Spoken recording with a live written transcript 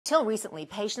Till recently,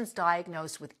 patients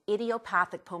diagnosed with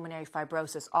idiopathic pulmonary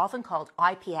fibrosis, often called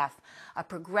IPF, a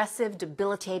progressive,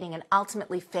 debilitating, and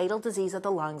ultimately fatal disease of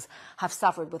the lungs, have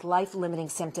suffered with life-limiting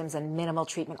symptoms and minimal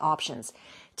treatment options.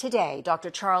 Today, Dr.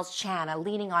 Charles Chan, a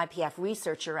leading IPF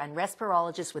researcher and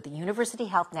respirologist with the University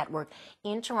Health Network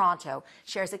in Toronto,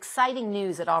 shares exciting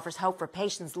news that offers hope for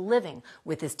patients living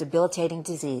with this debilitating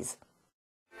disease.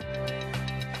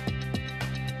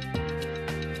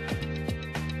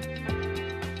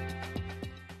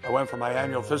 I went for my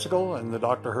annual physical, and the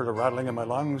doctor heard a rattling in my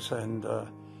lungs, and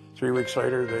 3 weeks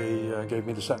later they gave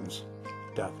me the sentence,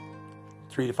 death,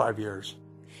 3 to 5 years.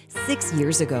 6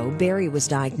 years ago, Barry was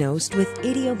diagnosed with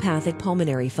idiopathic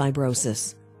pulmonary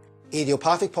fibrosis.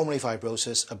 Idiopathic pulmonary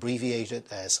fibrosis, abbreviated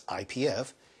as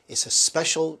IPF, is a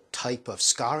special type of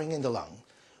scarring in the lung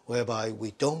whereby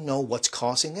we don't know what's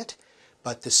causing it,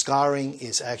 but the scarring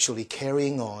is actually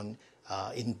carrying on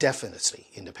indefinitely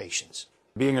in the patients.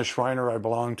 Being a Shriner, I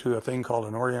belonged to a thing called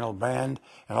an Oriental band,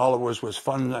 and all it was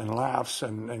fun and laughs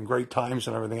and great times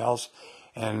and everything else.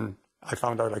 And I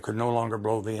found out I could no longer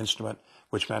blow the instrument,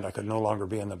 which meant I could no longer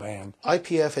be in the band.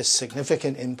 IPF has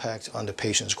significant impact on the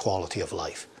patient's quality of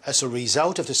life. As a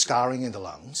result of the scarring in the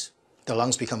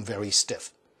lungs become very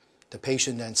stiff. The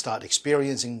patient then starts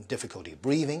experiencing difficulty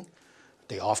breathing.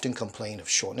 They often complain of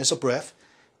shortness of breath,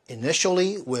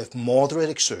 initially with moderate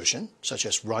exertion, such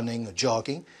as running or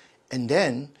jogging. And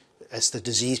then, as the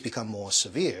disease becomes more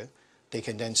severe, they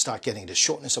can then start getting the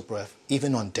shortness of breath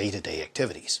even on day-to-day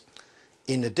activities.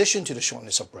 In addition to the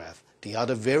shortness of breath, the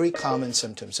other very common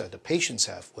symptoms that the patients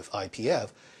have with IPF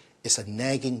is a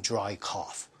nagging dry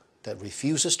cough that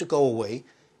refuses to go away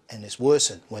and is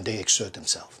worsened when they exert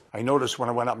themselves. I noticed when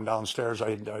I went up and down stairs,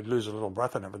 I'd lose a little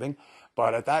breath and everything.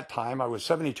 But at that time, I was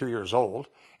 72 years old.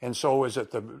 And so is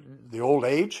it the old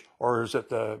age, or is it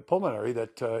the pulmonary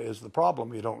that is the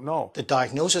problem? You don't know. The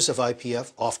diagnosis of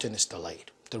IPF often is delayed.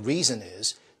 The reason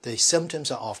is the symptoms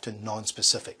are often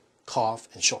non-specific, cough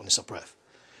and shortness of breath.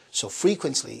 So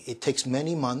frequently, it takes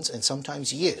many months and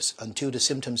sometimes years until the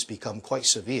symptoms become quite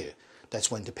severe.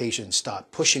 That's when the patients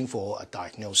start pushing for a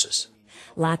diagnosis.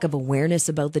 Lack of awareness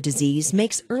about the disease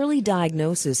makes early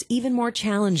diagnosis even more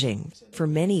challenging. For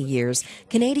many years,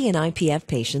 Canadian IPF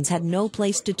patients had no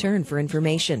place to turn for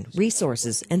information,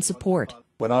 resources, and support.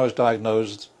 When I was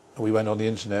diagnosed, we went on the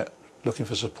internet looking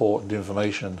for support and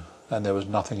information, and there was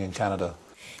nothing in Canada.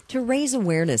 To raise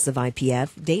awareness of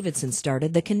IPF, Davidson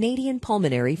started the Canadian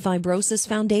Pulmonary Fibrosis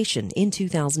Foundation in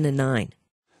 2009.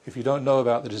 If you don't know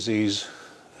about the disease,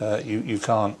 you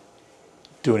can't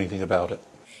do anything about it.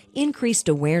 Increased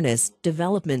awareness,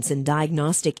 developments in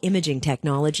diagnostic imaging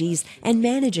technologies, and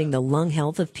managing the lung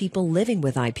health of people living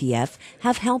with IPF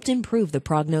have helped improve the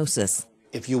prognosis.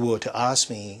 If you were to ask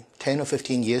me 10 or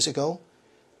 15 years ago,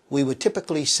 we would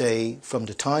typically say from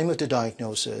the time of the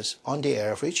diagnosis, on the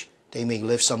average, they may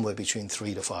live somewhere between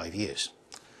 3 to 5 years.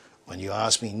 When you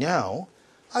ask me now,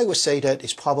 I would say that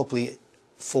it's probably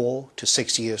 4 to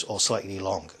 6 years or slightly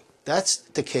longer. That's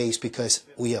the case because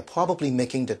we are probably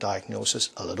making the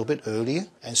diagnosis a little bit earlier.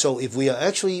 And so if we are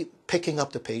actually picking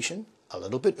up the patient a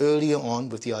little bit earlier on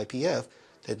with the IPF,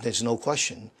 then there's no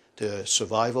question the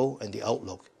survival and the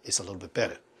outlook is a little bit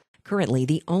better. Currently,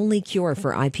 the only cure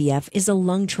for IPF is a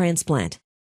lung transplant.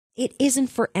 It isn't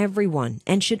for everyone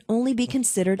and should only be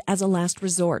considered as a last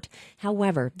resort.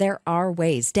 However, there are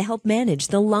ways to help manage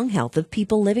the lung health of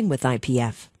people living with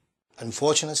IPF.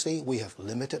 Unfortunately, we have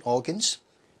limited organs.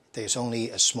 There's only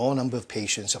a small number of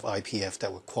patients of IPF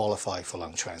that would qualify for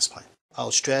lung transplant.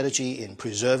 Our strategy in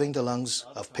preserving the lungs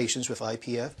of patients with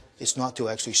IPF is not to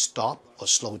actually stop or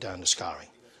slow down the scarring.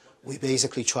 We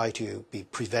basically try to be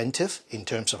preventive in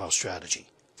terms of our strategy.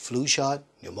 Flu shot,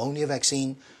 pneumonia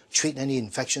vaccine, treat any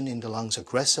infection in the lungs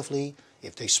aggressively.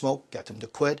 If they smoke, get them to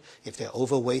quit. If they're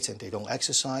overweight and they don't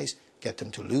exercise, get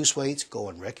them to lose weight, go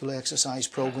on regular exercise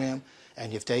program.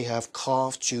 And if they have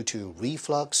cough due to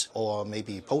reflux or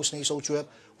maybe postnasal drip,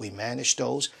 we manage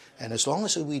those. And as long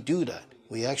as we do that,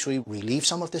 we actually relieve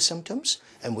some of the symptoms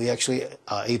and we actually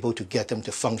are able to get them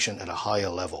to function at a higher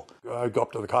level. I go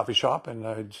up to the coffee shop and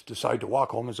I decide to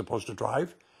walk home as opposed to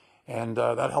drive. And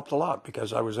that helped a lot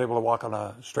because I was able to walk on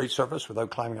a straight surface without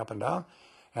climbing up and down.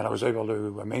 And I was able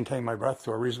to maintain my breath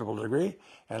to a reasonable degree,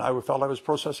 and I felt I was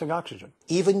processing oxygen.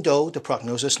 Even though the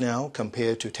prognosis now,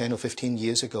 compared to 10 or 15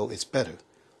 years ago, is better,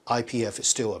 IPF is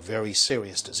still a very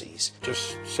serious disease.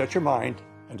 Just set your mind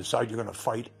and decide you're going to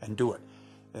fight and do it.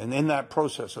 And in that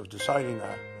process of deciding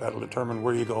that, that'll determine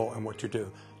where you go and what you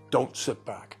do. Don't sit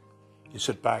back. You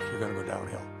sit back, you're going to go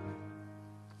downhill.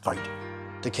 Fight.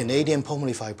 The Canadian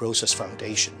Pulmonary Fibrosis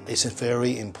Foundation is a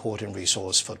very important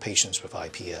resource for patients with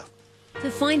IPF. To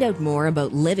find out more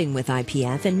about living with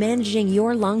IPF and managing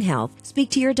your lung health, speak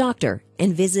to your doctor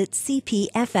and visit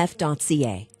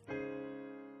cpff.ca.